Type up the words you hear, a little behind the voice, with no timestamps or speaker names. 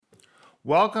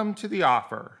Welcome to The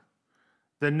Offer,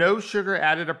 the no sugar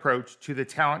added approach to the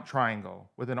talent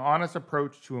triangle with an honest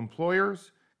approach to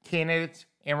employers, candidates,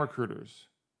 and recruiters.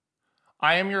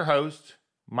 I am your host,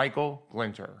 Michael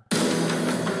Glinter.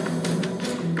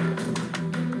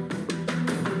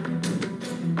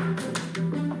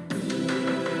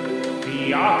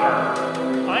 The Offer,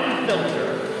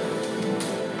 unfiltered.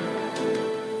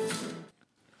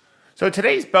 So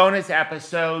today's bonus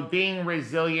episode, being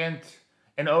resilient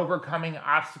and overcoming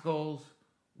obstacles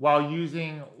while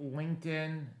using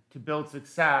LinkedIn to build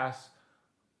success,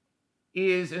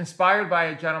 is inspired by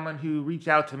a gentleman who reached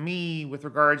out to me with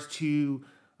regards to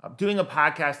doing a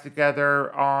podcast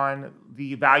together on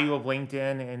the value of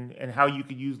LinkedIn and how you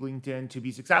could use LinkedIn to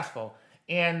be successful.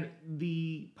 And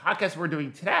the podcast we're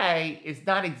doing today is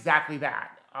not exactly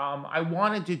that. I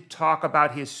wanted to talk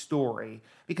about his story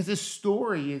because his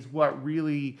story is what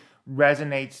really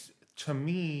resonates to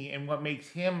me, and what makes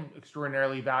him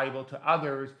extraordinarily valuable to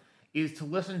others is to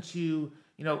listen to,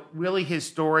 really his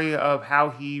story of how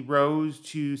he rose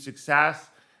to success.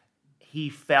 He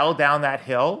fell down that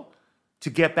hill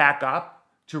to get back up,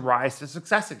 to rise to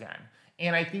success again.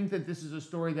 And I think that this is a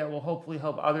story that will hopefully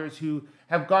help others who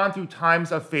have gone through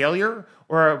times of failure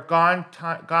or have gone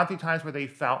through times where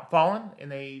they've fallen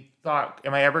and they thought,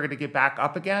 am I ever going to get back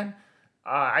up again?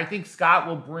 I think Scott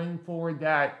will bring forward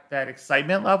that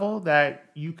excitement level that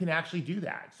you can actually do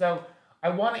that. So I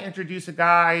want to introduce a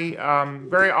guy,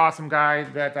 very awesome guy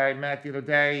that I met the other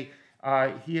day.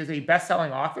 He is a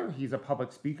best-selling author. He's a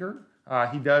public speaker.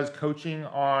 He does coaching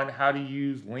on how to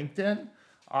use LinkedIn.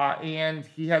 And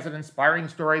he has an inspiring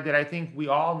story that I think we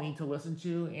all need to listen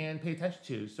to and pay attention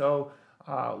to. So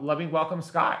let me welcome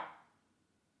Scott.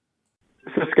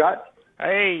 This is Scott.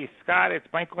 Hey, Scott, it's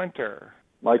Mike Glinter.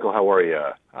 Michael, how are you?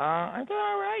 I'm doing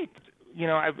all right.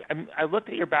 I looked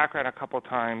at your background a couple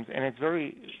times, and it's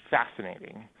very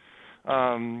fascinating.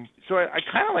 So I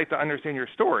kind of like to understand your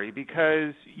story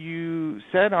because you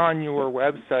said on your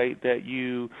website that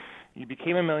you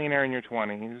became a millionaire in your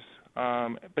 20s,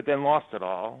 but then lost it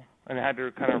all and had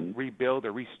to kind of rebuild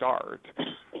or restart,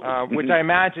 which I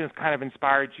imagine has kind of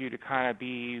inspired you to kind of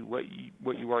be what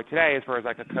you are today as far as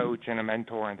like a coach and a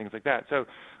mentor and things like that. So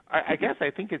I guess I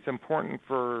think it's important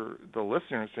for the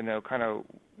listeners to know kind of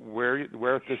where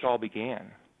this all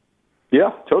began.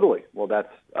 Yeah, totally. Well,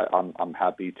 I'm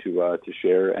happy to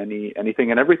share anything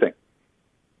and everything.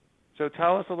 So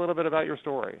tell us a little bit about your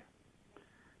story.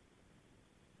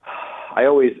 I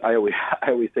always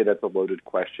say that's a loaded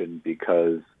question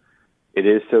because it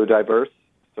is so diverse.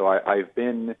 So I've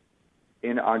been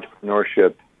in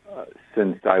entrepreneurship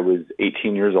since I was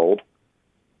 18 years old.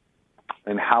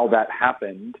 And how that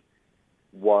happened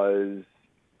was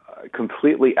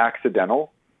completely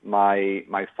accidental.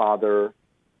 My father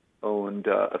owned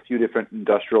a few different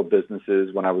industrial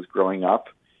businesses when I was growing up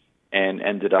and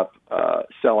ended up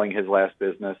selling his last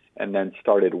business and then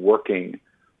started working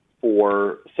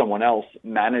for someone else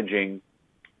managing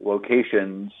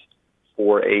locations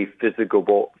for a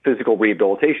physical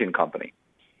rehabilitation company.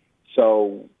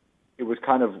 So it was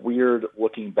kind of weird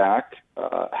looking back,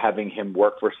 having him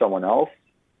work for someone else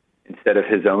instead of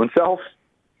his own self.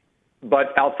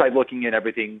 But outside looking in,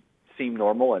 everything seemed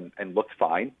normal and looked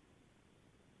fine.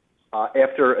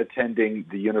 After attending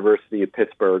the University of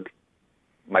Pittsburgh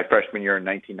my freshman year in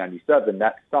 1997,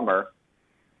 that summer,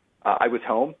 I was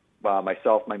home.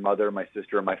 Myself, my mother, my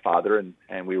sister, and my father,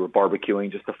 and we were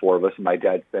barbecuing, just the four of us. And my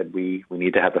dad said, we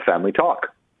need to have a family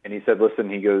talk. And he said, listen,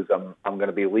 he goes, I'm going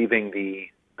to be leaving the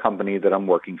company that I'm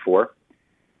working for.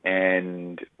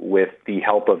 And with the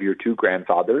help of your two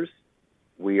grandfathers,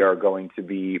 we are going to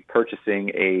be purchasing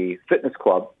a fitness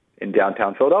club in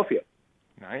downtown Philadelphia.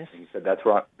 Nice. And he said, that's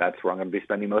where I'm going to be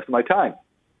spending most of my time.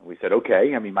 And we said,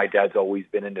 okay. I mean, my dad's always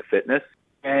been into fitness.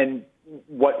 And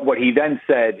what he then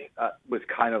said was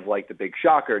kind of like the big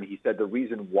shocker. And he said, the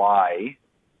reason why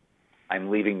I'm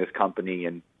leaving this company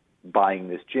and buying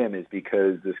this gym is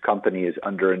because this company is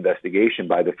under investigation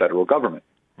by the federal government.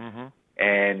 Mm-hmm.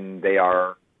 And they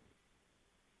are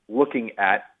looking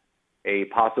at a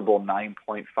possible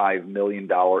 $9.5 million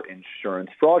insurance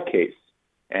fraud case.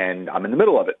 And I'm in the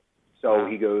middle of it. So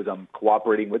he goes, I'm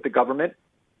cooperating with the government,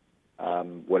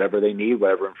 whatever they need,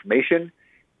 whatever information.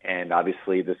 And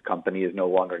obviously this company is no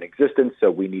longer in existence,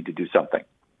 so we need to do something.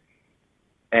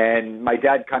 And my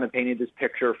dad kind of painted this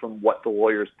picture from what the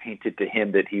lawyers painted to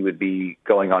him that he would be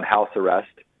going on house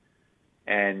arrest.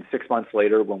 And 6 months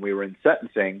later, when we were in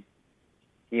sentencing,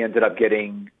 he ended up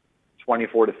getting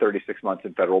 24 to 36 months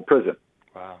in federal prison.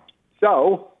 Wow.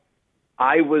 So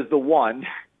I was the one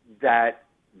that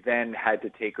then had to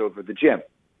take over the gym.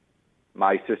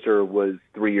 My sister was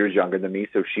 3 years younger than me,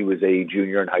 so she was a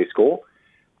junior in high school.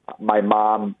 My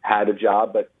mom had a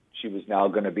job, but she was now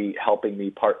going to be helping me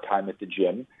part-time at the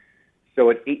gym. So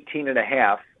at 18 and a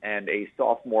half and a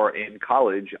sophomore in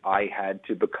college, I had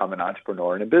to become an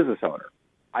entrepreneur and a business owner.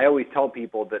 I always tell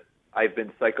people that I've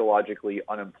been psychologically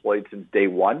unemployed since day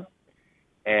one,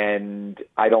 and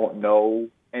I don't know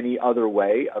any other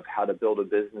way of how to build a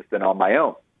business than on my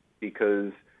own,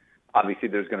 because obviously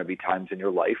there's going to be times in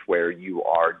your life where you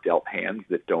are dealt hands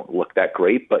that don't look that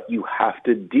great, but you have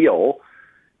to deal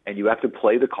and you have to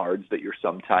play the cards that you're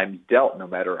sometimes dealt, no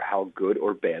matter how good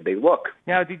or bad they look.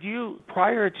 Now, did you,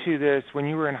 prior to this, when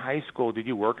you were in high school, did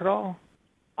you work at all?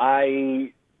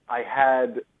 I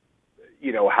had,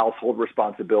 household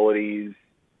responsibilities.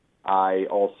 I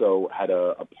also had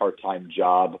a part-time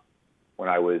job when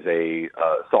I was a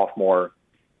sophomore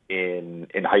in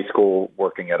high school,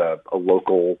 working at a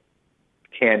local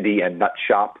candy and nut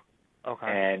shop. Okay.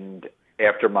 And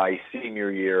after my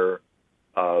senior year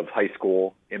of high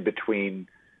school, in between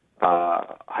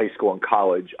high school and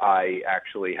college, I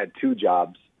actually had two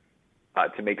jobs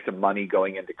to make some money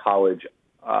going into college.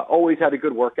 Always had a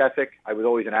good work ethic. I was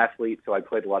always an athlete, so I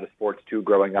played a lot of sports too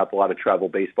growing up, a lot of travel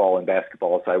baseball and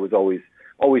basketball, so I was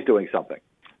always doing something.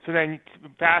 So then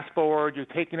fast forward, you're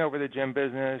taking over the gym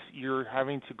business, you're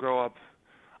having to grow up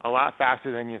a lot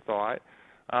faster than you thought.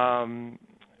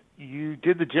 You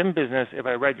did the gym business, if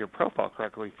I read your profile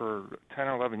correctly, for 10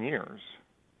 or 11 years.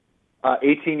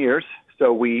 18 years.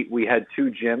 So we had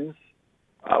two gyms.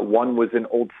 One was in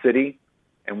Old City,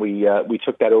 and we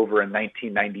took that over in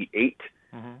 1998.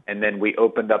 Mm-hmm. And then we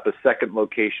opened up a second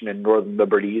location in Northern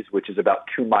Liberties, which is about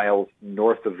 2 miles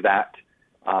north of that,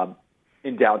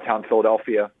 in downtown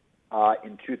Philadelphia,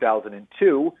 in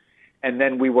 2002. And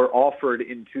then we were offered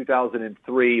in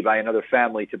 2003 by another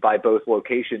family to buy both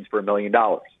locations for $1 million.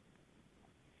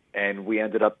 And we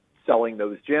ended up selling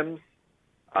those gyms.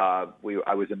 I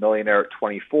was a millionaire at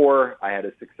 24. I had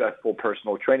a successful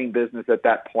personal training business at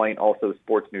that point, also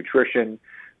sports nutrition.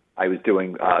 I was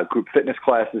doing group fitness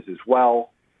classes as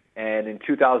well. And in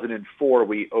 2004,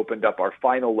 we opened up our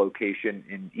final location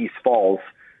in East Falls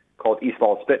called East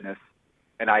Falls Fitness.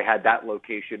 And I had that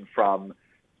location from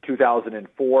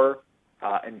 2004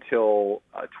 until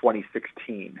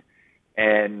 2016.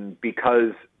 And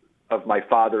because of my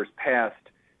father's past,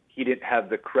 he didn't have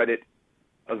the credit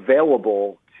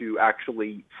available to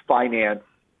actually finance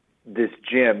this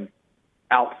gym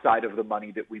outside of the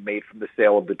money that we made from the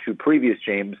sale of the two previous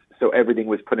gyms. So everything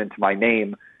was put into my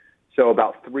name. So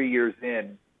about 3 years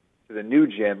in to the new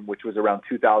gym, which was around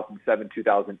 2007,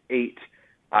 2008,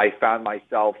 I found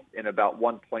myself in about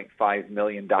 $1.5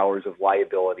 million of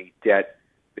liability debt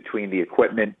between the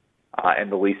equipment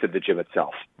and the lease of the gym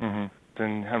itself. Mm-hmm.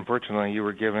 Then unfortunately you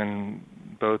were given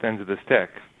both ends of the stick,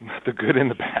 the good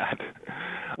and the bad.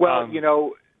 Well,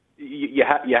 you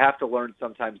have to learn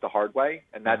sometimes the hard way,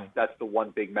 and that's the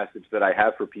one big message that I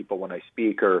have for people when I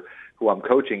speak or who I'm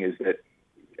coaching is that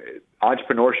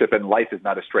entrepreneurship and life is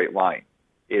not a straight line.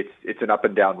 It's an up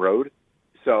and down road.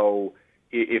 So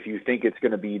if you think it's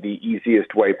going to be the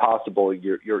easiest way possible,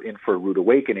 you're in for a rude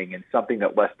awakening. And something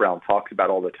that Les Brown talks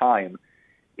about all the time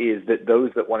is that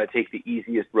those that want to take the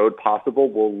easiest road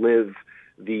possible will live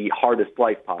the hardest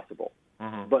life possible.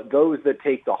 Mm-hmm. But those that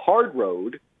take the hard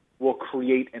road will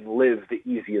create and live the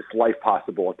easiest life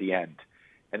possible at the end.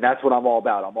 And that's what I'm all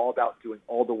about. I'm all about doing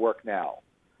all the work now,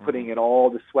 putting in all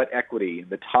the sweat equity and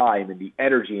the time and the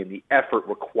energy and the effort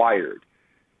required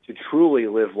to truly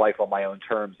live life on my own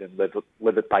terms and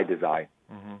live it by design.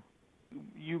 Mm-hmm.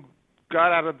 You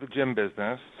got out of the gym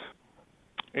business,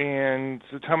 and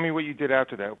so tell me what you did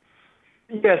after that.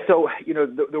 Yeah, so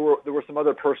there were some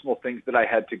other personal things that I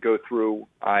had to go through.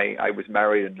 I was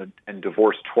married and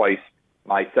divorced twice.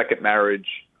 My second marriage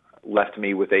left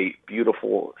me with a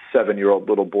beautiful 7-year-old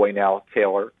little boy now,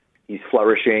 Taylor. He's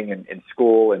flourishing in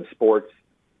school and sports.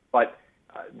 But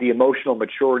the emotional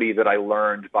maturity that I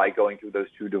learned by going through those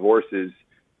two divorces,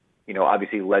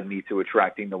 obviously led me to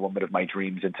attracting the woman of my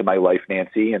dreams into my life,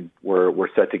 Nancy, and we're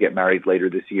set to get married later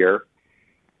this year.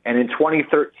 And in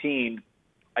 2013,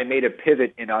 I made a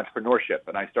pivot in entrepreneurship,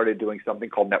 and I started doing something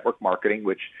called network marketing,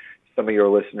 which some of your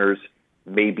listeners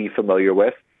may be familiar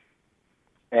with.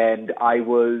 And I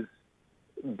was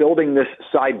building this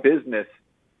side business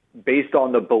based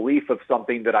on the belief of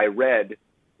something that I read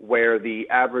where the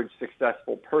average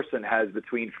successful person has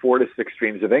between 4 to 6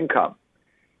 streams of income.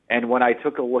 And when I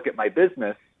took a look at my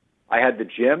business, I had the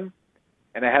gym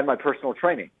and I had my personal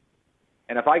training.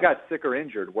 And if I got sick or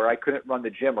injured where I couldn't run the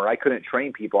gym or I couldn't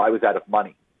train people, I was out of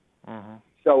money. Mm-hmm.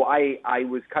 So I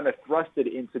was kind of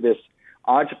thrusted into this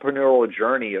entrepreneurial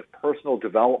journey of personal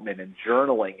development and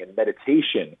journaling and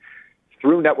meditation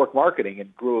through network marketing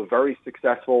and grew a very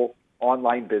successful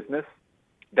online business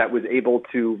that was able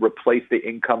to replace the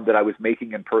income that I was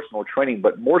making in personal training.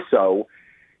 But more so,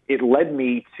 it led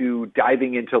me to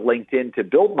diving into LinkedIn to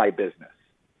build my business.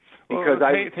 Because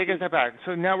take a step back.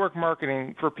 So network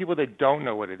marketing, for people that don't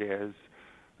know what it is,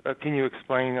 can you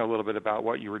explain a little bit about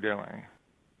what you were doing?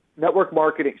 Network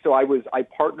marketing. So I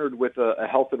partnered with a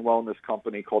health and wellness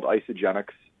company called Isagenix.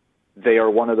 They are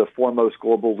one of the foremost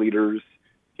global leaders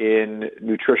in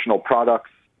nutritional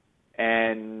products.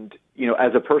 And,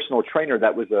 as a personal trainer,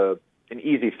 that was an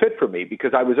easy fit for me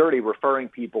because I was already referring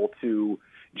people to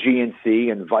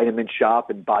GNC and Vitamin Shop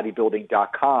and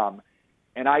bodybuilding.com.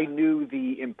 And I knew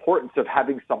the importance of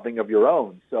having something of your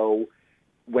own. So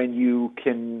when you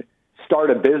can start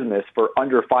a business for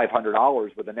under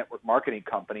 $500 with a network marketing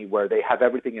company where they have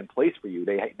everything in place for you,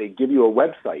 they give you a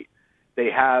website, they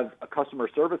have a customer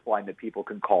service line that people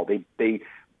can call, they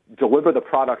deliver the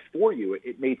products for you,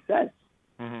 it made sense.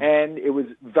 Mm-hmm. And it was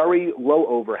very low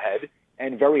overhead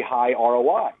and very high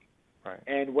ROI. Right.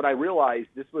 And what I realized,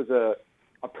 this was a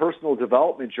personal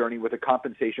development journey with a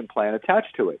compensation plan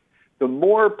attached to it. The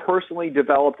more personally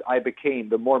developed I became,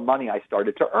 the more money I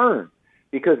started to earn.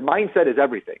 Because mindset is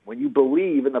everything. When you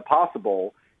believe in the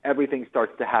possible, everything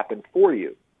starts to happen for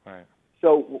you. Right.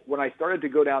 So when I started to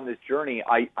go down this journey,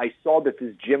 I saw that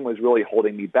this gym was really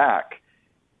holding me back.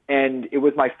 And it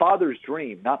was my father's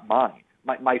dream, not mine.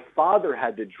 My father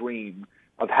had the dream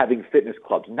of having fitness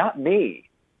clubs, not me.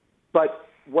 But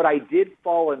what I did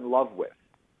fall in love with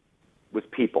was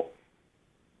people.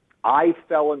 I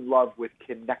fell in love with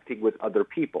connecting with other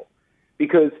people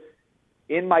because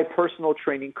in my personal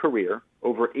training career,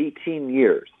 over 18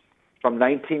 years, from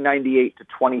 1998 to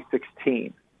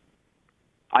 2016,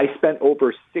 I spent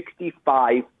over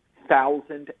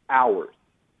 65,000 hours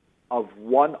of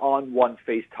one-on-one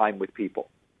FaceTime with people.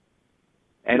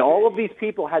 And all of these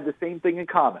people had the same thing in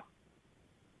common.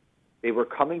 They were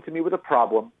coming to me with a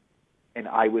problem, and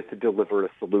I was to deliver a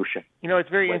solution. It's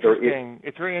very interesting.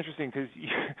 It's very interesting because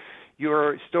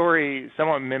your story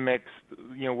somewhat mimics,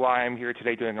 why I'm here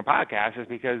today doing a podcast is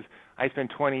because I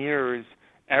spent 20 years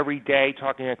every day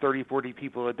talking to 30, 40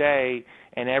 people a day,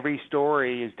 and every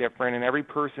story is different, and every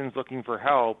person's looking for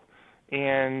help,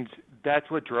 and that's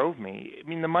what drove me. I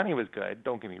mean, the money was good,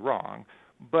 don't get me wrong,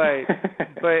 but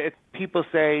if people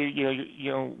say,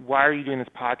 why are you doing this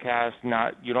podcast?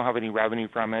 You don't have any revenue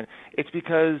from it. It's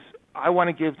because I want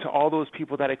to give to all those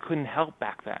people that I couldn't help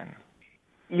back then.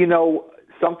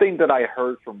 Something that I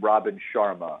heard from Robin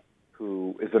Sharma,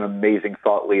 who is an amazing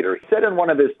thought leader, he said in one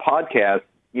of his podcasts,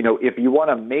 if you want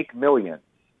to make millions,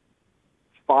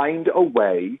 find a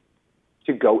way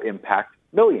to go impact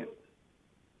millions.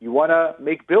 You want to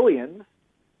make billions,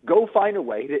 go find a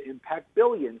way to impact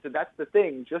billions. And that's the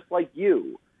thing, just like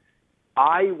you,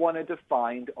 I wanted to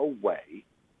find a way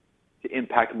to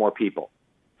impact more people.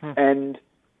 And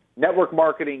network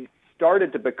marketing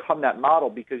started to become that model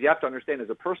because you have to understand, as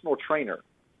a personal trainer,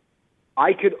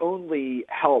 I could only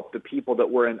help the people that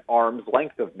were in arm's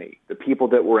length of me, the people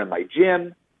that were in my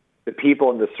gym, the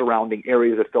people in the surrounding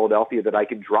areas of Philadelphia that I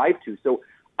could drive to. So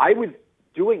I was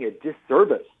doing a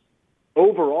disservice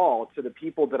overall to the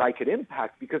people that I could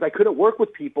impact because I couldn't work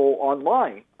with people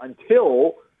online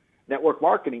until network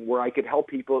marketing, where I could help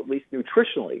people at least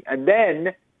nutritionally. And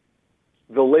then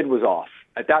the lid was off.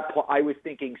 At that point, I was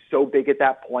thinking so big at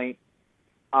that point.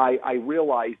 I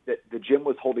realized that the gym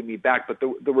was holding me back, but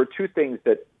there were two things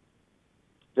that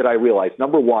I realized.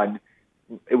 Number one,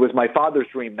 it was my father's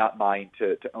dream, not mine,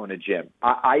 to own a gym.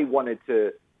 I wanted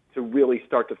to really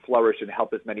start to flourish and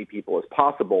help as many people as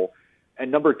possible.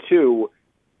 And number two,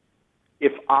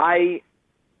 if I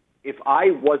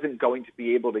wasn't going to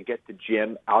be able to get the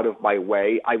gym out of my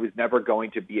way, I was never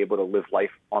going to be able to live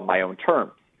life on my own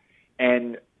terms.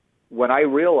 And when I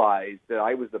realized that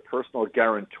I was the personal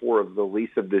guarantor of the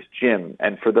lease of this gym,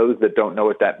 and for those that don't know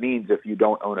what that means, if you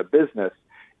don't own a business,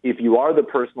 if you are the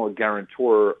personal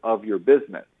guarantor of your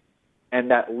business and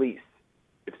that lease,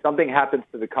 if something happens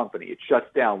to the company, it shuts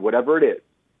down, whatever it is,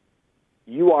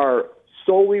 you are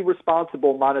solely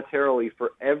responsible monetarily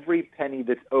for every penny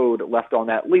that's owed left on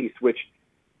that lease, which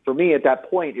for me at that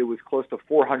point, it was close to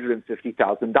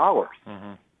 $450,000.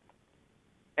 Mm-hmm.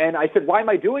 And I said, why am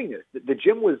I doing this? The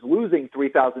gym was losing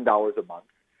 $3,000 a month.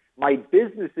 My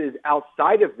businesses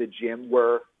outside of the gym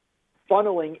were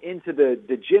funneling into the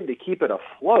gym to keep it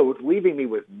afloat, leaving me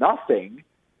with nothing.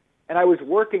 And I was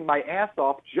working my ass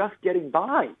off just getting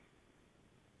by.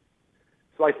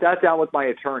 So I sat down with my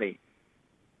attorney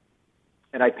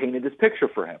and I painted this picture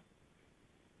for him.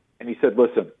 And he said,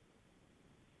 listen,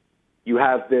 You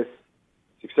have this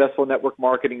successful network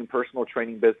marketing and personal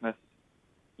training business.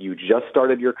 You just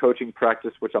started your coaching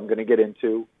practice, which I'm going to get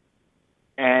into,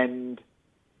 and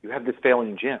you have this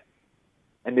failing gym.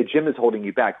 And the gym is holding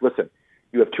you back. Listen,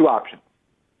 you have two options.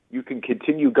 You can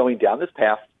continue going down this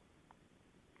path,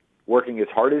 working as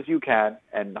hard as you can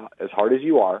and as hard as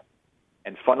you are,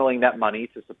 and funneling that money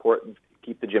to support and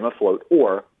keep the gym afloat,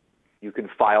 or you can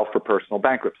file for personal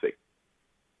bankruptcy.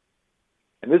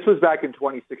 And this was back in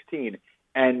 2016.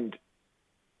 And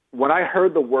when I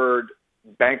heard the word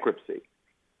bankruptcy,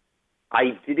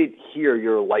 I didn't hear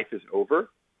your life is over.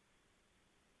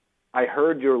 I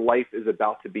heard your life is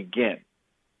about to begin,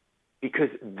 because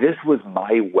this was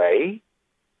my way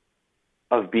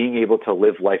of being able to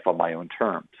live life on my own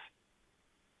terms.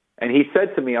 And he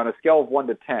said to me, on a scale of 1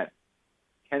 to 10,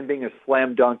 10 being a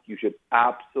slam dunk, you should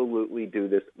absolutely do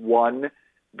this. 1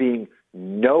 being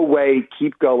no way,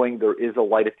 keep going, there is a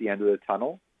light at the end of the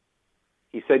tunnel.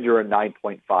 He said you're a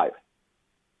 9.5.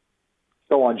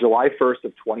 So on July 1st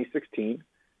of 2016,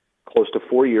 close to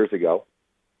 4 years ago,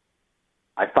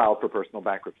 I filed for personal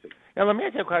bankruptcy. Now, let me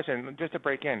ask you a question, just to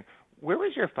break in. Where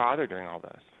was your father during all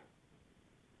this?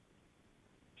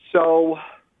 So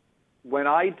when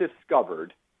I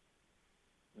discovered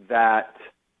that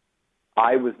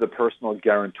I was the personal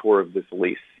guarantor of this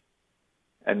lease,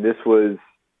 and this was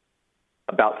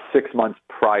about 6 months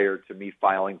prior to me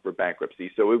filing for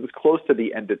bankruptcy, so it was close to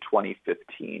the end of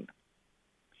 2015,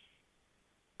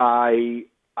 I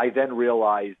then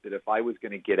realized that if I was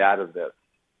going to get out of this,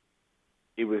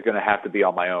 it was going to have to be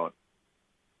on my own.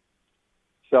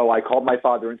 So I called my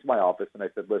father into my office and I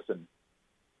said, listen,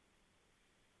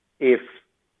 if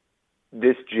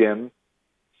this gym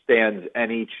stands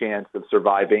any chance of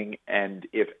surviving, and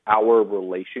if our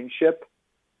relationship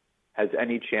has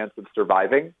any chance of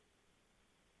surviving,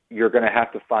 you're going to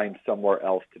have to find somewhere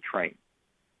else to train.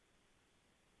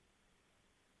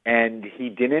 And he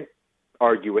didn't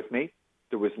argue with me.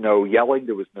 There was no yelling.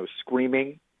 There was no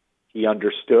screaming. He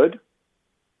understood.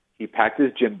 He packed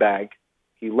his gym bag.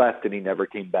 He left, and he never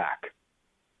came back.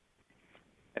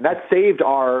 And that saved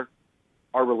our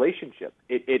relationship.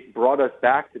 It brought us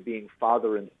back to being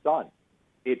father and son.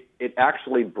 It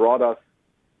actually brought us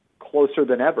closer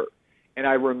than ever. And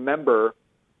I remember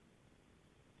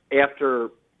after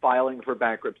filing for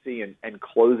bankruptcy and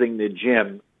closing the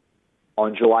gym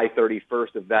on July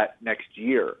 31st of that next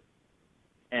year,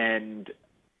 and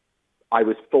I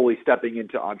was fully stepping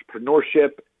into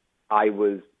entrepreneurship. I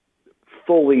was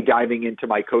fully diving into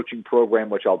my coaching program,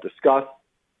 which I'll discuss.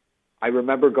 I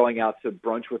remember going out to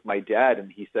brunch with my dad,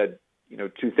 and he said,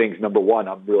 2 things. Number 1,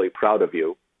 I'm really proud of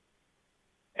you.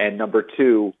 And number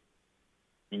 2,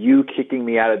 you kicking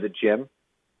me out of the gym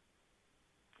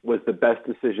was the best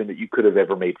decision that you could have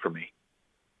ever made for me.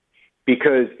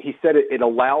 Because he said it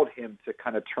allowed him to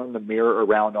kind of turn the mirror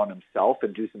around on himself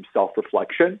and do some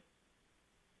self-reflection.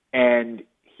 And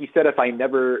he said if I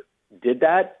never did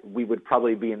that, we would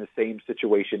probably be in the same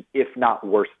situation, if not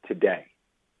worse, today.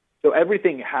 So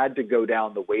everything had to go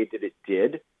down the way that it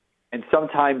did. And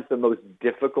sometimes the most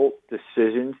difficult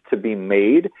decisions to be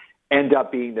made end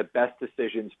up being the best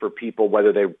decisions for people,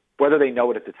 whether they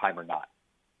know it at the time or not.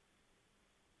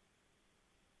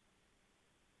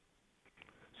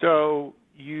 So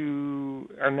you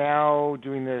are now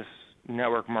doing this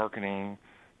network marketing.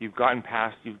 You filed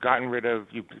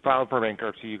for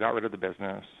bankruptcy, you got rid of the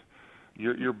business.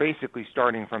 You're basically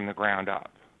starting from the ground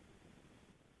up.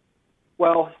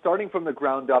 Well, starting from the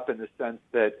ground up in the sense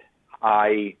that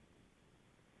I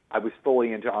was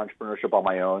fully into entrepreneurship on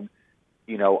my own.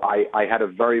 I had a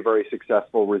very, very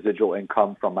successful residual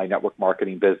income from my network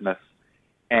marketing business.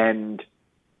 And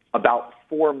about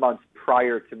 4 months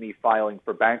prior to me filing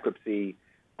for bankruptcy,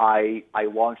 I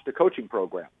launched a coaching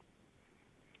program.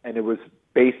 And it was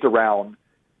based around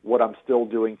what I'm still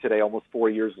doing today, almost 4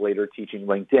 years later, teaching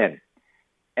LinkedIn.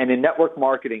 And in network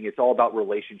marketing, it's all about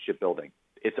relationship building.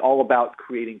 It's all about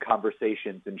creating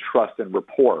conversations and trust and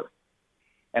rapport.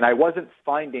 And I wasn't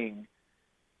finding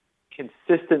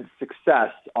consistent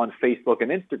success on Facebook and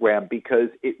Instagram because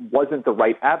it wasn't the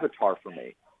right avatar for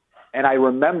me. And I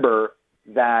remember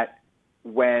that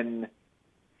when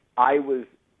I was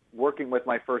working with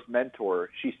my first mentor,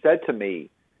 she said to me,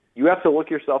 you have to look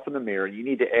yourself in the mirror and you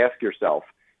need to ask yourself,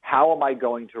 how am I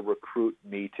going to recruit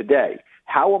me today?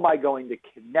 How am I going to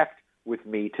connect with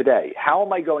me today? How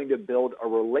am I going to build a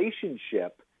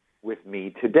relationship with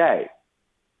me today?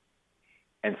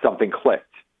 And something clicked.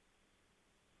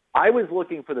 I was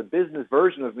looking for the business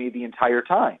version of me the entire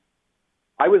time.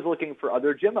 I was looking for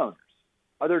other gym owners,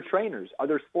 other trainers,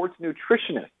 other sports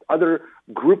nutritionists, other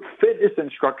group fitness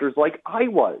instructors like I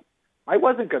was. I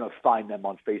wasn't going to find them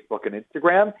on Facebook and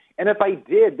Instagram. And if I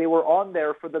did, they were on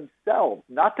there for themselves,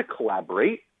 not to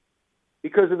collaborate.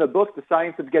 Because in the book, The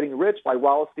Science of Getting Rich by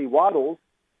Wallace D. Wattles,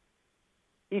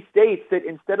 he states that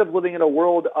instead of living in a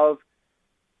world of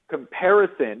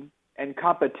comparison and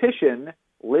competition,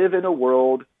 live in a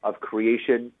world of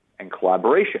creation and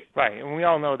collaboration. Right, and we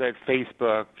all know that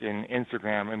Facebook and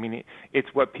Instagram, I mean, it's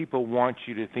what people want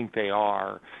you to think they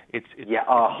are. It's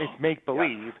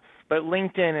make-believe. Yeah. But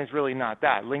LinkedIn is really not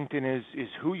that. LinkedIn is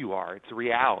who you are. It's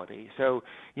reality. So,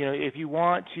 if you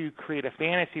want to create a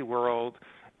fantasy world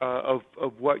of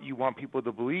what you want people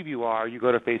to believe you are, you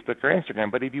go to Facebook or Instagram.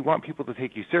 But if you want people to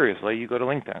take you seriously, you go to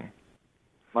LinkedIn.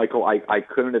 Michael, I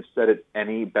couldn't have said it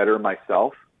any better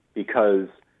myself, because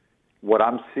what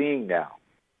I'm seeing now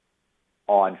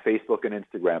on Facebook and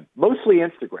Instagram, mostly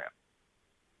Instagram,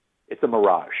 it's a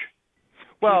mirage.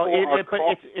 Well,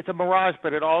 it's a mirage,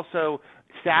 but it also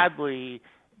sadly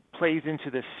plays into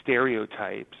the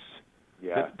stereotypes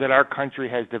that our country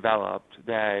has developed,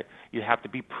 that you have to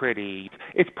be pretty.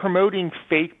 It's promoting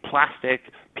fake plastic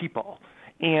people,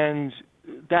 and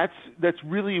that's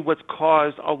really what's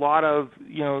caused a lot of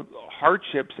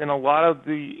hardships in a lot of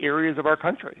the areas of our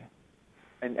country.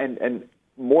 And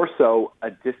more so,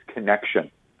 a disconnection.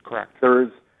 Correct.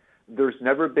 There's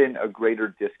never been a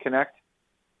greater disconnect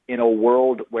in a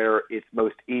world where it's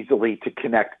most easily to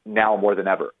connect now more than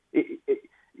ever.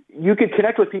 You can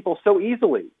connect with people so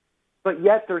easily, but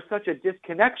yet there's such a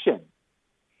disconnection.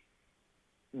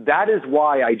 That is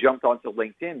why I jumped onto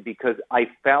LinkedIn, because I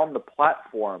found the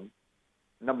platform,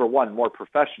 number one, more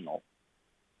professional,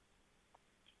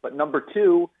 but number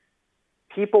two,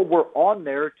 people were on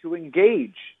there to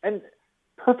engage. And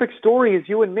perfect story is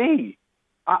you and me.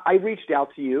 I reached out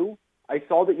to you. I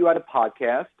saw that you had a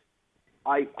podcast.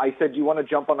 I said, do you want to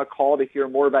jump on a call to hear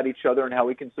more about each other and how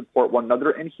we can support one another?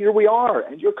 And here we are,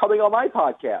 and you're coming on my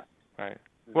podcast. Right.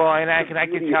 Well, and I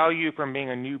can tell you from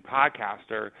being a new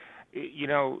podcaster,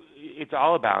 it's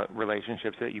all about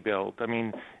relationships that you build. I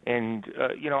mean, and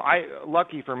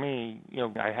lucky for me,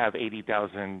 I have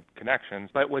 80,000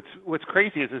 connections. But what's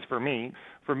crazy is for me,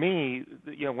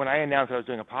 when I announced I was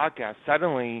doing a podcast,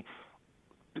 suddenly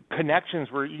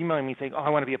connections were emailing me saying, "Oh, I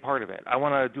want to be a part of it. I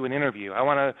want to do an interview. I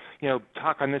want to,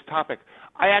 talk on this topic."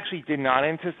 I actually did not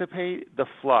anticipate the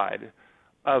flood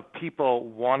of people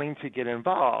wanting to get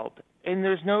involved. And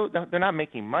they're not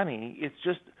making money.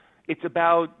 It's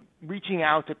about reaching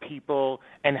out to people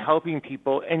and helping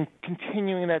people and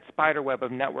continuing that spider web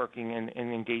of networking and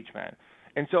engagement.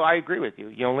 And so I agree with you.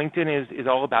 LinkedIn is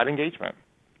all about engagement.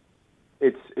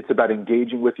 It's about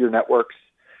engaging with your networks.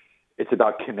 It's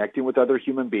about connecting with other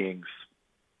human beings.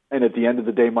 And at the end of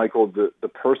the day, Michael, the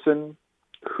person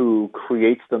who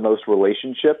creates the most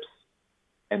relationships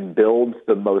and builds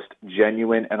the most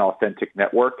genuine and authentic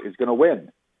network is going to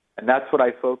win. And that's what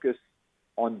I focus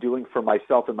on doing for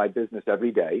myself and my business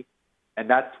every day. And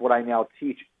that's what I now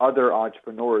teach other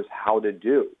entrepreneurs how to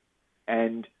do.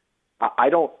 And I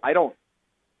don't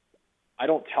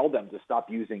tell them to stop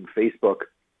using Facebook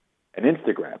and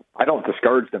Instagram. I don't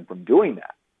discourage them from doing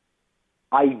that.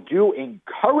 I do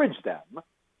encourage them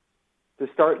to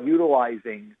start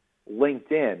utilizing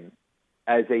LinkedIn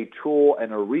as a tool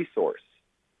and a resource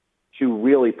to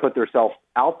really put themselves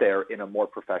out there in a more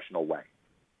professional way.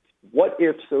 What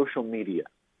if social media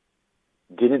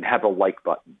didn't have a like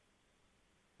button?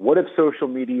 What if social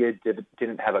media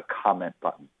didn't have a comment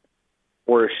button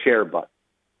or a share button?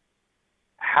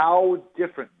 How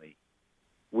differently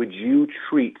would you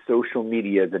treat social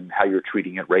media than how you're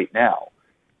treating it right now?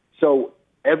 So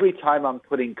every time I'm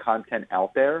putting content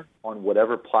out there on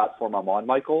whatever platform I'm on,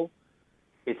 Michael,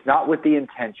 it's not with the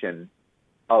intention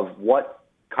of what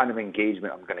kind of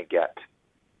engagement I'm going to get.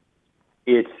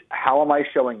 It's how am I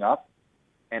showing up?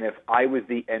 And if I was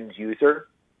the end user,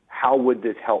 how would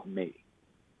this help me?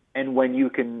 And when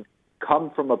you can come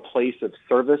from a place of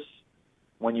service,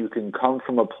 when you can come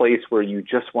from a place where you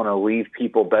just want to leave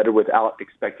people better without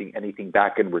expecting anything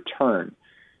back in return,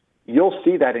 you'll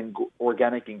see that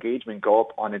organic engagement go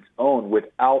up on its own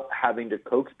without having to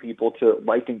coax people to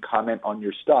like and comment on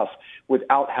your stuff,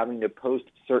 without having to post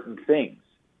certain things.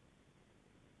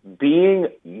 Being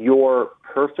your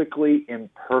perfectly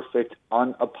imperfect,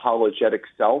 unapologetic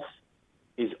self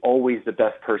is always the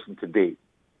best person to be.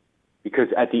 Because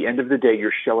at the end of the day,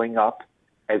 you're showing up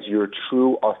as your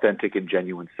true, authentic, and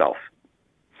genuine self.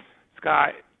 Scott,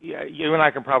 yeah, you and I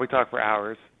can probably talk for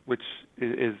hours, which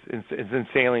is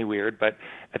insanely weird. But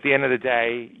at the end of the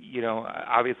day,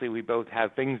 obviously we both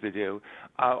have things to do.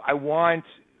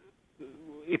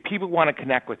 If people want to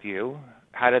connect with you,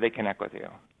 how do they connect with you?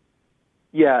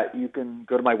 Yeah, you can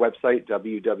go to my website,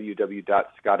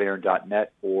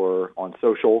 www.scottaaron.net, or on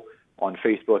social, on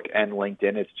Facebook and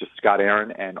LinkedIn, it's just Scott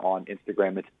Aaron, and on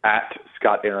Instagram, it's at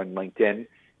Scott Aaron LinkedIn.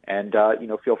 And,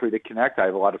 feel free to connect. I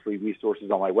have a lot of free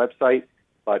resources on my website,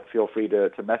 but feel free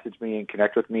to message me and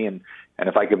connect with me. And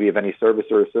if I could be of any service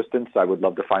or assistance, I would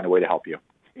love to find a way to help you.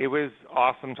 It was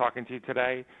awesome talking to you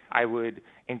today. I would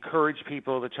encourage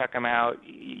people to check them out.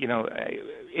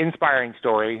 Inspiring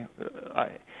story.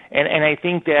 And I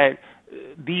think that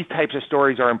these types of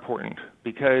stories are important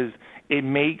because it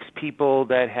makes people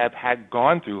that have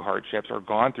gone through hardships or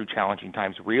gone through challenging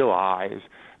times realize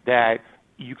that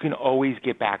you can always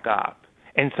get back up.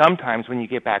 And sometimes when you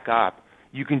get back up,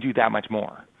 you can do that much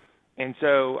more. And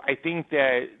so I think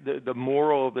that the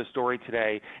moral of the story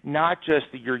today, not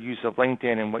just your use of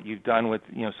LinkedIn and what you've done with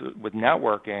with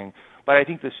networking, but I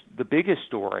think the biggest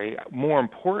story, more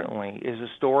importantly, is a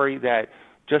story that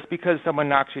just because someone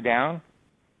knocks you down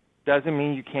doesn't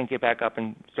mean you can't get back up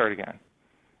and start again.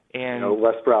 And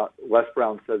Les Brown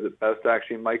says it best,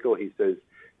 actually, Michael. He says,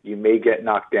 you may get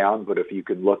knocked down, but if you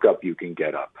can look up, you can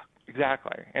get up.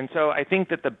 Exactly. And so I think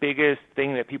that the biggest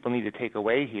thing that people need to take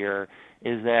away here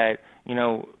is that,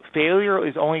 failure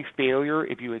is only failure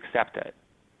if you accept it.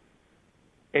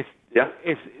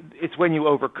 It's when you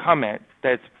overcome it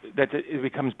that it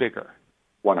becomes bigger.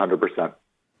 100%.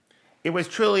 It was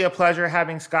truly a pleasure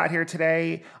having Scott here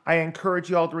today. I encourage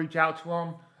you all to reach out to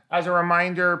him. As a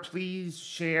reminder, please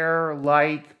share,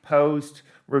 like, post,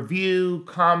 review,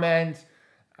 comment,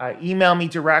 email me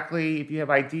directly if you have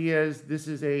ideas. This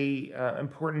is a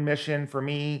important mission for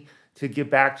me to give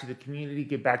back to the community,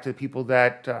 give back to the people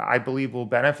that I believe will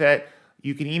benefit.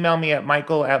 You can email me at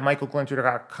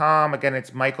michael@michaelglinter.com. Again,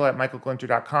 it's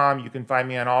michael@michaelglinter.com. You can find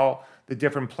me on all the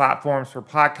different platforms for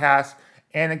podcasts.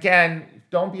 And again,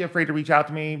 don't be afraid to reach out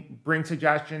to me. Bring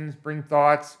suggestions, bring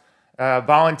thoughts,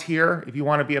 volunteer if you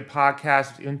want to be a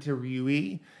podcast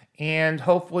interviewee. And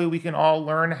hopefully we can all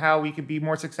learn how we can be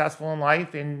more successful in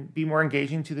life and be more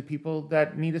engaging to the people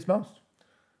that need us most.